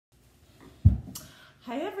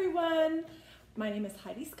Hi everyone, my name is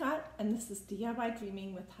Hiedi Scott and this is DIY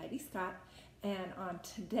Dreaming with Hiedi Scott, and on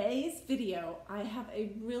today's video I have a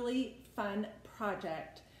really fun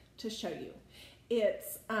project to show you.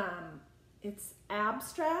 It's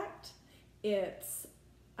abstract, it's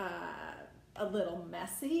a little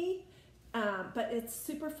messy, but it's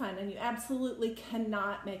super fun and you absolutely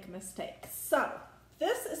cannot make a mistake. So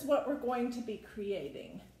this is what we're going to be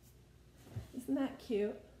creating. Isn't that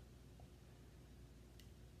cute?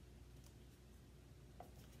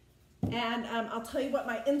 And I'll tell you what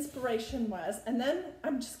my inspiration was, and then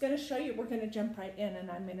I'm just going to show you. We're going to jump right in,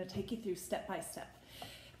 and I'm going to take you through step by step.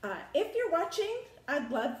 If you're watching,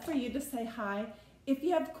 I'd love for you to say hi. If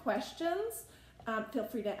you have questions, feel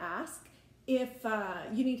free to ask. If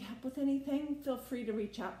you need help with anything, feel free to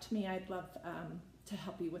reach out to me. I'd love to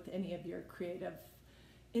help you with any of your creative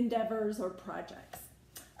endeavors or projects.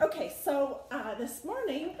 Okay, so this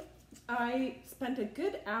morning I spent a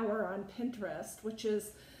good hour on Pinterest, which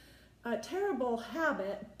is a terrible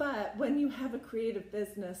habit, but when you have a creative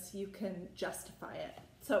business, you can justify it.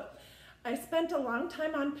 So I spent a long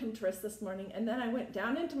time on Pinterest this morning, and then I went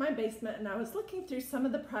down into my basement and I was looking through some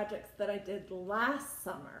of the projects that I did last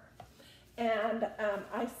summer. And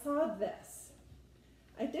I saw this.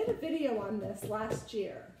 I did a video on this last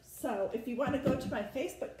year. So if you want to go to my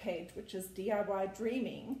Facebook page, which is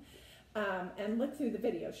DiyDreaming, and look through the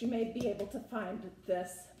videos, you may be able to find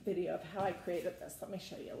this video of how I created this. Let me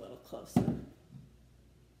show you a little closer.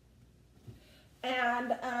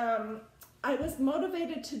 And I was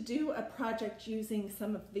motivated to do a project using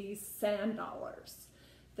some of these sand dollars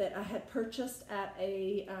that I had purchased at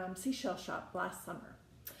a seashell shop last summer.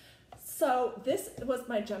 So this was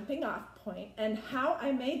my jumping off point, and how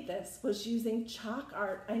I made this was using chalk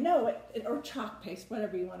art. I know it, or chalk paste,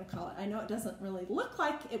 whatever you want to call it. I know it doesn't really look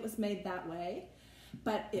like it was made that way,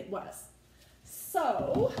 but it was.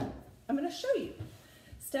 So I'm going to show you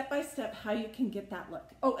step by step how you can get that look.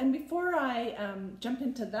 Oh, and before I jump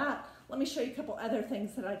into that, let me show you a couple other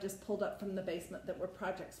things that I just pulled up from the basement that were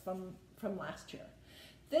projects from last year.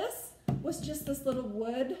 This was just this little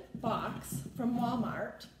wood box from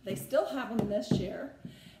Walmart. They still have them this year.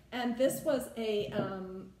 And this was a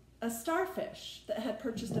starfish that I had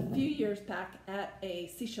purchased a few years back at a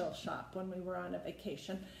seashell shop when we were on a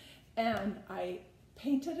vacation. And I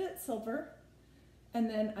painted it silver, and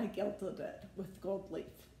then I gilded it with gold leaf.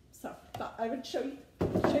 So I thought I would show you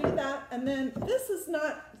that. And then this is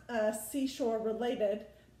not seashore related,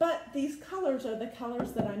 but these colors are the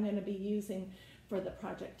colors that I'm going to be using for the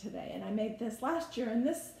project today. And I made this last year, and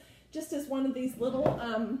this just is one of these little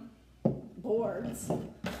boards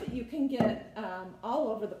that you can get all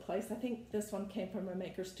over the place. I think this one came from a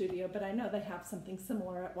maker studio, but I know they have something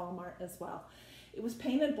similar at Walmart as well. It was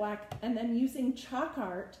painted black, and then using chalk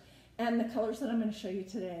art and the colors that I'm going to show you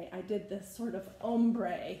today, I did this sort of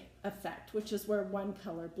ombre effect, which is where one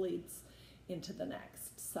color bleeds into the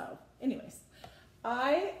next. So anyways,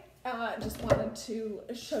 I just wanted to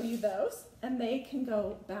show you those, and they can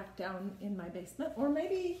go back down in my basement or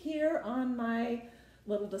maybe here on my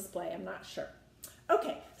little display, I'm not sure.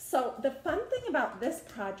 Okay, so the fun thing about this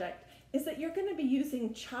project is that you're going to be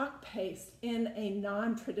using chalk paste in a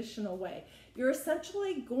non-traditional way. You're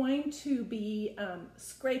essentially going to be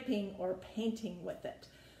scraping or painting with it.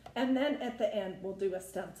 And then at the end, we'll do a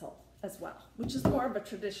stencil as well, which is more of a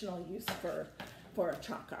traditional use for a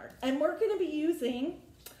chalk art. And we're going to be using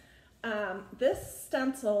this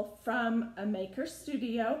stencil from a maker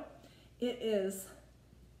studio. It is,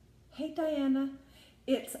 hey Diana,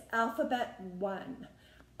 it's Alphabet 1.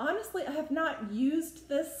 Honestly, I have not used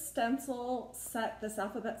this stencil set, this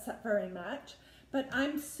alphabet set very much, but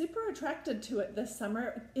I'm super attracted to it this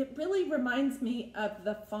summer. It really reminds me of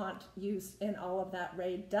the font used in all of that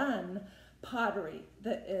Ray Dunn pottery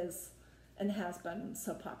that is and has been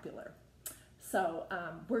so popular. So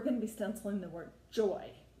we're going to be stenciling the word joy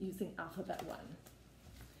using Alphabet 1.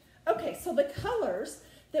 Okay, so the colors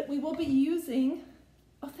that we will be using,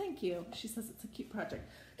 oh thank you, she says it's a cute project.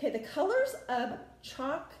 Okay, the colors of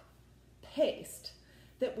chalk paste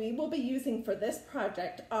that we will be using for this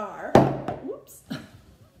project are, whoops,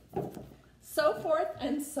 So Forth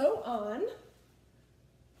and So On.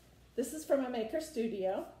 This is from a maker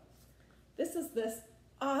studio. This is this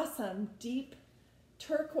awesome deep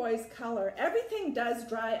turquoise color. Everything does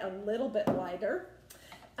dry a little bit lighter.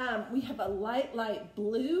 We have a light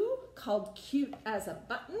blue called Cute as a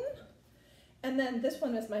Button. And then this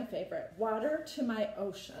one is my favorite, Water to My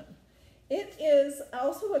Ocean. It is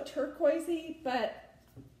also a turquoisey, but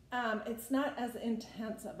it's not as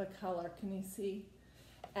intense of a color, can you see,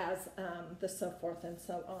 as the So Forth and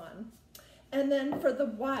So On. And then for the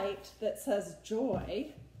white that says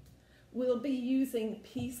joy, we'll be using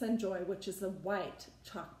Peace and Joy, which is a white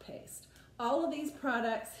chalk paste. All of these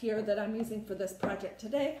products here that I'm using for this project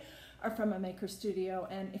today are from a maker studio,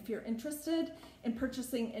 and if you're interested in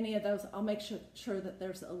purchasing any of those, I'll make sure that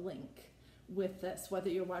there's a link with this, whether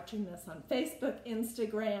you're watching this on Facebook,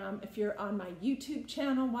 Instagram, if you're on my YouTube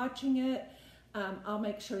channel watching it, I'll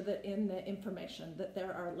make sure that in the information that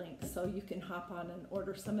there are links so you can hop on and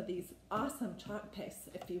order some of these awesome chalk pastes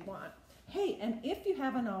if you want. Hey, and if you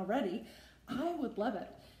haven't already, I would love it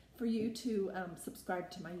for you to subscribe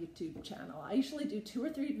to my YouTube channel. I usually do 2 or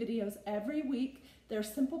 3 videos every week. They're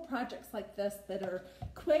simple projects like this that are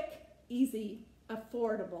quick, easy,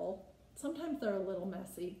 affordable. Sometimes they're a little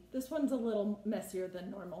messy. This one's a little messier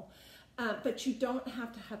than normal. But you don't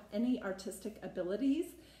have to have any artistic abilities,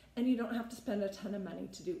 and you don't have to spend a ton of money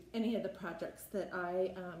to do any of the projects that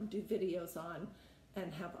I do videos on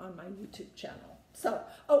and have on my YouTube channel. So,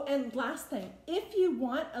 oh, and last thing, if you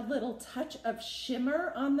want a little touch of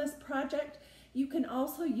shimmer on this project, you can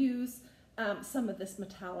also use some of this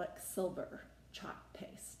metallic silver chalk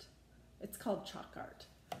paste. It's called Chalk Art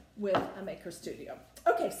with a maker studio.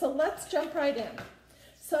 Okay, so let's jump right in.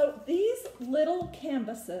 So these little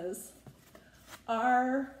canvases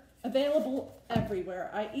are available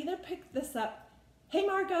everywhere. I either picked this up, hey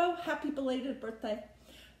Margot, happy belated birthday.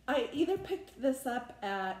 I either picked this up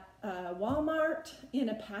at Walmart in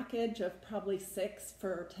a package of probably 6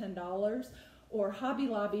 for $10, or Hobby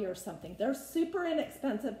Lobby or something. They're super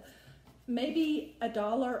inexpensive, maybe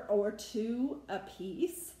 $1 or $2 a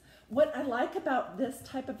piece. What I like about this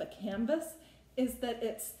type of a canvas is that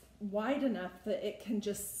it's wide enough that it can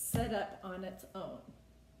just sit up on its own.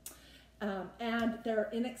 And they're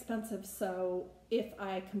inexpensive, so if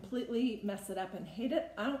I completely mess it up and hate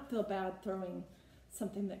it, I don't feel bad throwing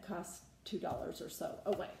something that costs $2 or so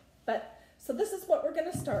away. But so this is what we're going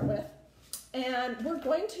to start with, and we're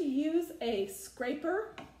going to use a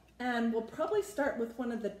scraper, and we'll probably start with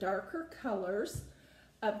one of the darker colors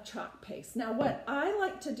of chalk paste. Now what I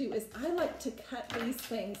like to do is I like to cut these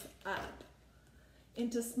things up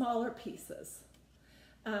into smaller pieces.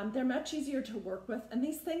 They're much easier to work with, and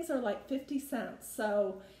these things are like 50 cents.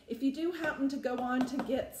 So if you do happen to go on to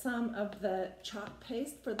get some of the chalk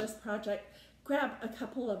paste for this project, grab a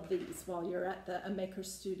couple of these while you're at the Maker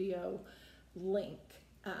Studio link,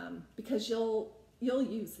 because you'll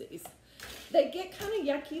use these. They get kind of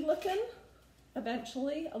yucky looking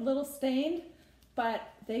eventually, a little stained,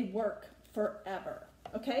 but they work forever,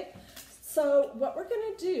 okay? So what we're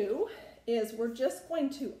gonna do is we're just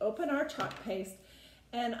going to open our chalk paste,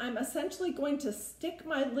 and I'm essentially going to stick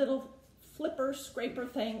my little flipper scraper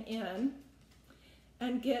thing in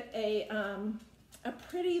and get a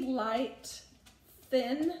pretty light,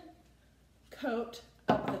 thin coat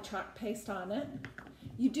of the chalk paste on it.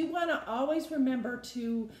 You do want to always remember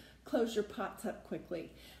to close your pots up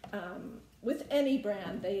quickly. With any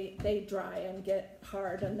brand, they dry and get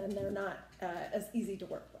hard, and then they're not as easy to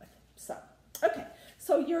work with. So, okay,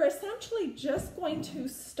 so you're essentially just going to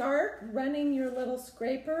start running your little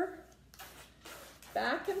scraper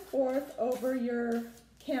back and forth over your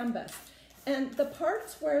canvas. And the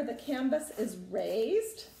parts where the canvas is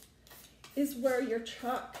raised is where your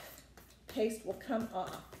chalk paste will come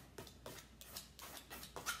off.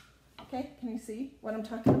 Okay, can you see what I'm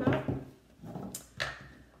talking about?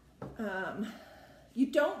 You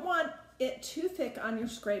don't want it too thick on your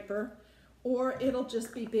scraper, or it'll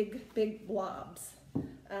just be big blobs.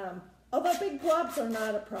 Although big blobs are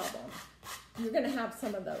not a problem. You're going to have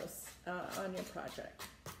some of those on your project.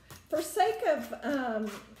 For sake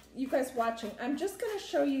of you guys watching, I'm just going to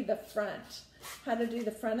show you the front, how to do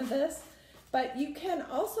the front of this, but you can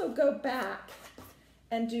also go back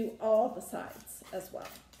and do all the sides as well.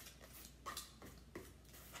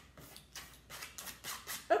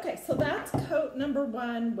 Okay, so that's coat number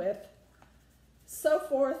 1 with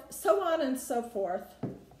so on and so forth,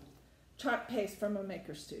 chalk paste from a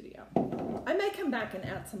maker studio. I may come back and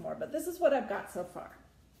add some more, but this is what I've got so far.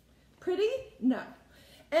 Pretty? No.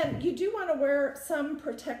 And you do want to wear some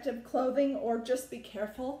protective clothing, or just be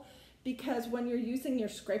careful, because when you're using your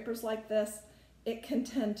scrapers like this, it can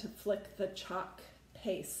tend to flick the chalk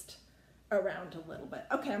paste around a little bit.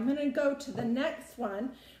 Okay, I'm going to go to the next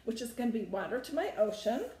one, which is going to be Water to My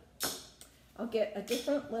Ocean. I'll get a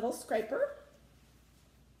different little scraper.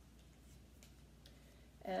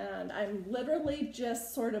 And I'm literally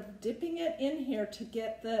just sort of dipping it in here to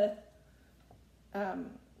get the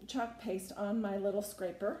chalk paste on my little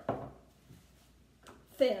scraper.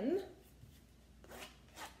 Thin.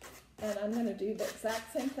 And I'm going to do the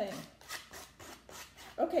exact same thing.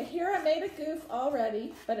 Okay, here I made a goof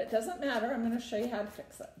already, but it doesn't matter. I'm going to show you how to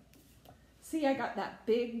fix it. See, I got that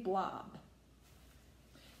big blob.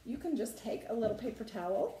 You can just take a little paper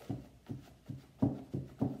towel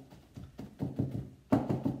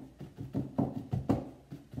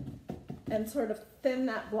and sort of thin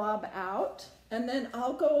that blob out, and then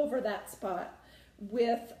I'll go over that spot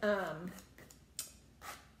with a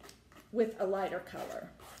lighter color.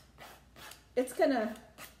 It's gonna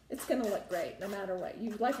look great no matter what.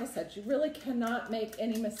 Like I said, you really cannot make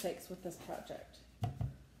any mistakes with this project.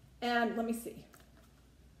 And let me see.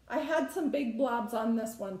 I had some big blobs on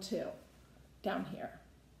this one too, down here.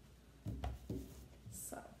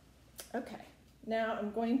 So, okay. Now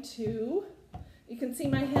I'm going to, you can see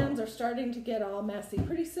my hands are starting to get all messy.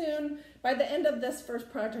 Pretty soon, by the end of this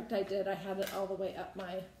first project I did, I had it all the way up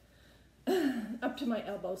up to my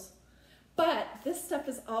elbows. But this stuff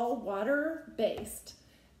is all water-based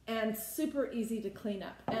and super easy to clean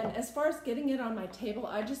up. And as far as getting it on my table,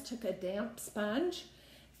 I just took a damp sponge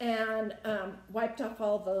and wiped off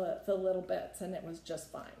all the little bits, and it was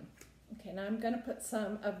just fine. Okay, now I'm going to put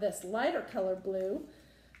some of this lighter color blue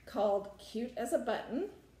called Cute as a Button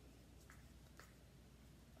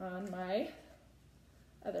on my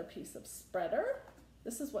other piece of spreader.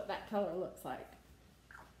 This is what that color looks like.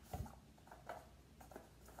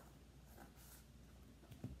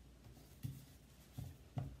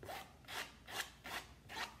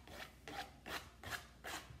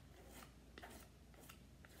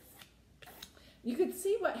 You can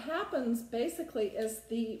see what happens basically is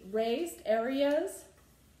the raised areas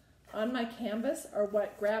on my canvas are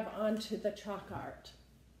what grab onto the chalk art.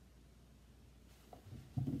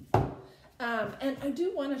 And I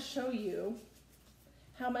do want to show you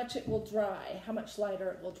how much it will dry, how much lighter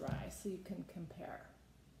it will dry, so you can compare.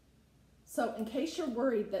 So in case you're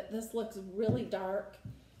worried that this looks really dark,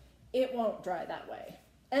 it won't dry that way.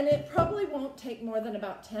 And it probably won't take more than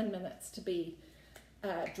about 10 minutes to be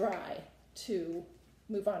dry to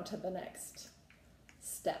move on to the next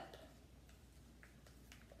step.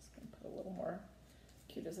 Just going to put a little more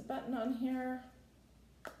Cute as a Button on here.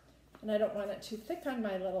 And I don't want it too thick on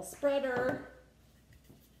my little spreader.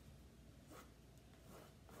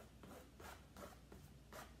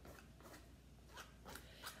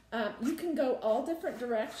 You can go all different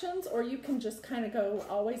directions, or you can just kind of go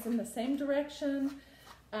always in the same direction.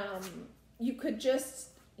 You could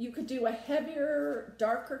do a heavier,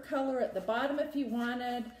 darker color at the bottom if you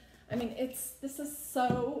wanted. I mean, this is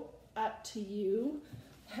so up to you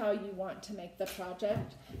how you want to make the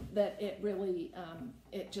project that it really,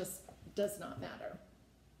 it just does not matter.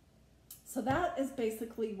 So that is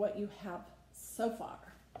basically what you have so far.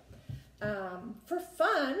 For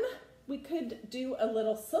fun, we could do a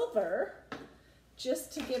little silver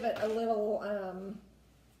just to give it a little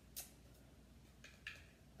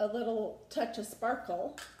touch of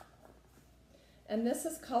sparkle. And this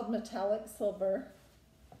is called metallic silver.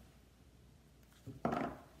 I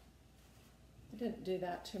didn't do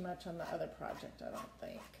that too much on the other project, I don't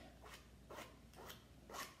think.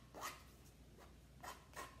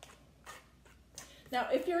 Now,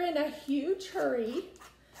 if you're in a huge hurry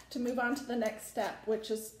to move on to the next step, which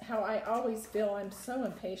is how I always feel, I'm so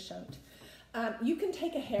impatient, you can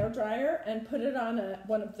take a hairdryer and put it on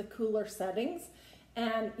one of the cooler settings,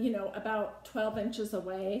 and about 12 inches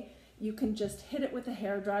away, you can just hit it with a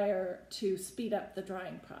hairdryer to speed up the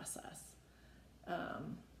drying process. I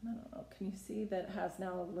don't know, can you see that it has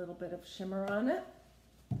now a little bit of shimmer on it?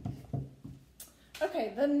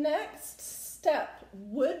 Okay, the next step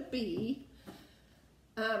would be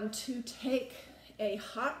to take a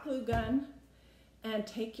hot glue gun and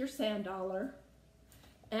take your sand dollar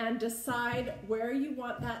and decide where you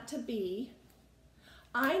want that to be.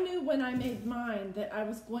 I knew when I made mine that I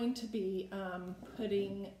was going to be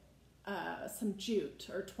putting some jute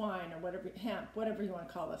or twine or whatever, hemp, whatever you want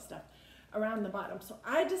to call this stuff, around the bottom. So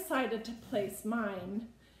I decided to place mine.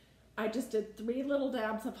 I just did 3 little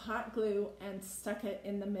dabs of hot glue and stuck it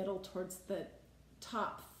in the middle towards the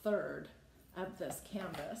top third of this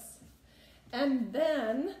canvas. And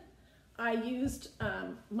then I used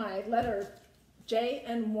my letter J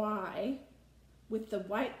and Y with the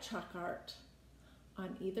white chalk art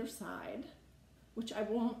on either side, which I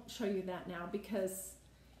won't show you that now because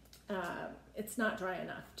it's not dry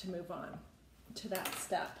enough to move on to that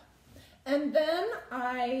step. And then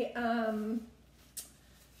I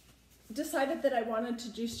decided that I wanted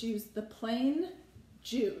to just use the plain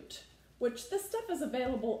jute, which this stuff is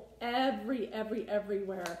available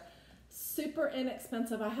everywhere. Super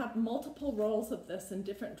inexpensive. I have multiple rolls of this in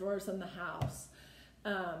different drawers in the house,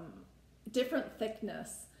 different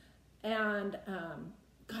thickness, and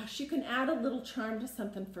gosh, you can add a little charm to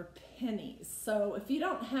something for pennies. So if you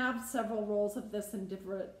don't have several rolls of this in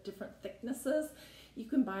different thicknesses, you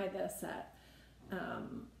can buy this at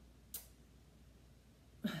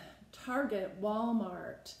Target,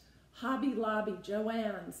 Walmart, Hobby Lobby,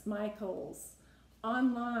 Joann's, Michael's,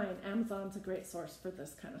 online. Amazon's a great source for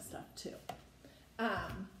this kind of stuff too.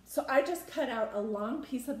 So I just cut out a long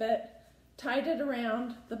piece of it, tied it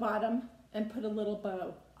around the bottom, and put a little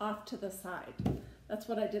bow off to the side. That's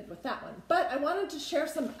what I did with that one. But I wanted to share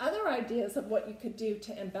some other ideas of what you could do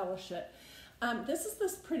to embellish it. This is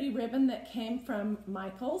this pretty ribbon that came from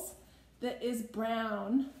Michael's that is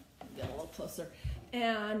brown. Get a little closer.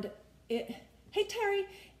 And it, hey Terry,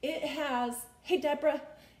 it has, hey Deborah,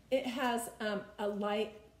 it has a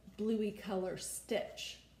light bluey color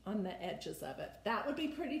stitch on the edges of it. That would be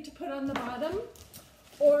pretty to put on the bottom.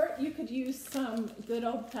 Or you could use some good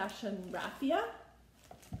old-fashioned raffia.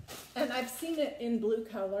 And I've seen it in blue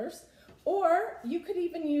colors. Or you could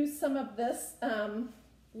even use some of this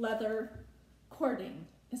leather cording.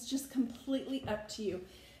 It's just completely up to you.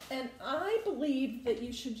 And I believe that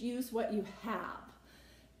you should use what you have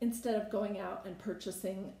instead of going out and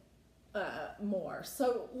purchasing more.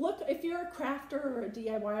 So look, if you're a crafter or a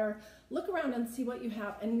DIYer, look around and see what you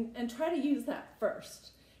have and try to use that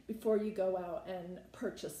first before you go out and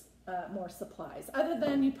purchase more supplies. Other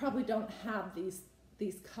than you probably don't have these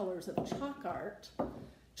colors of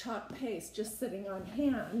chalk paste just sitting on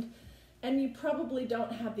hand, and you probably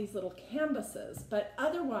don't have these little canvases, but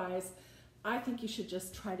otherwise I think you should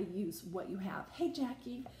just try to use what you have. Hey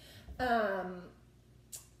Jackie.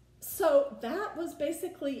 So that was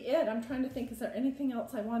basically it. I'm trying to think, is there anything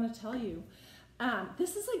else I want to tell you?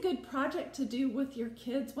 This is a good project to do with your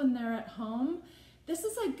kids when they're at home. This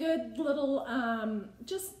is a good little,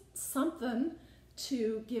 just something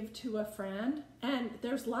to give to a friend. And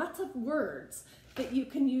there's lots of words that you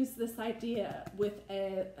can use this idea with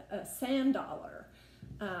a sand dollar.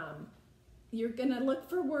 You're gonna look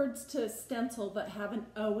for words to stencil that have an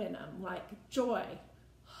O in them, like joy,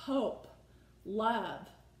 hope, love.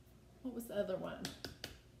 What was the other one?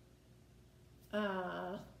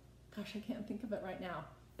 Gosh, I can't think of it right now.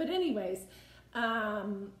 But anyways,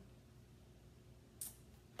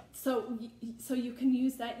 so you can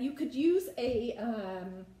use that. You could use a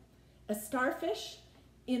starfish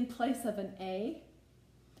in place of an A.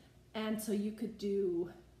 And so you could do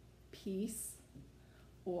peace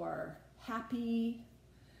or happy.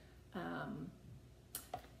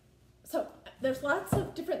 So there's lots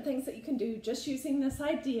of different things that you can do just using this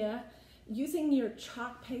idea, using your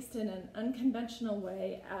chalk paste in an unconventional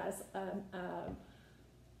way as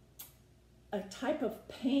a type of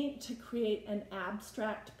paint to create an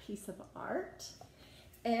abstract piece of art.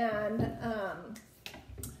 And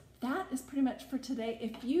that is pretty much for today.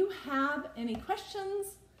 If you have any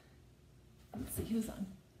questions, let's see who's on.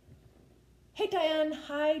 Hey Diane,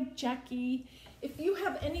 hi Jackie. If you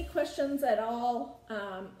have any questions at all,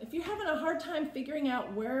 if you're having a hard time figuring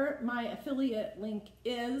out where my affiliate link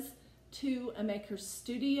is to a maker's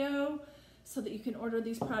studio so that you can order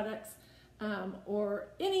these products, or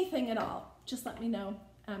anything at all, just let me know.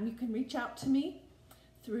 You can reach out to me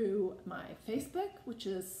through my Facebook, which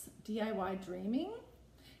is DiyDreaming.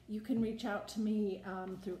 You can reach out to me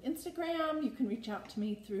through Instagram. You can reach out to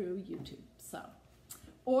me through YouTube.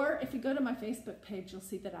 Or if you go to my Facebook page, you'll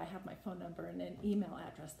see that I have my phone number and an email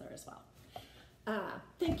address there as well.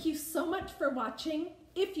 Thank you so much for watching.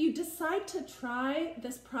 If you decide to try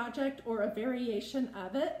this project or a variation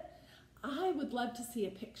of it, I would love to see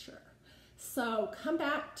a picture. So come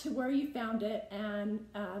back to where you found it and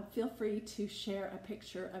feel free to share a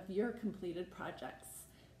picture of your completed projects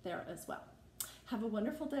there as well. Have a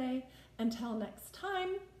wonderful day. Until next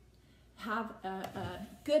time, have a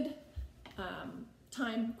good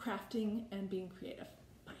time crafting and being creative.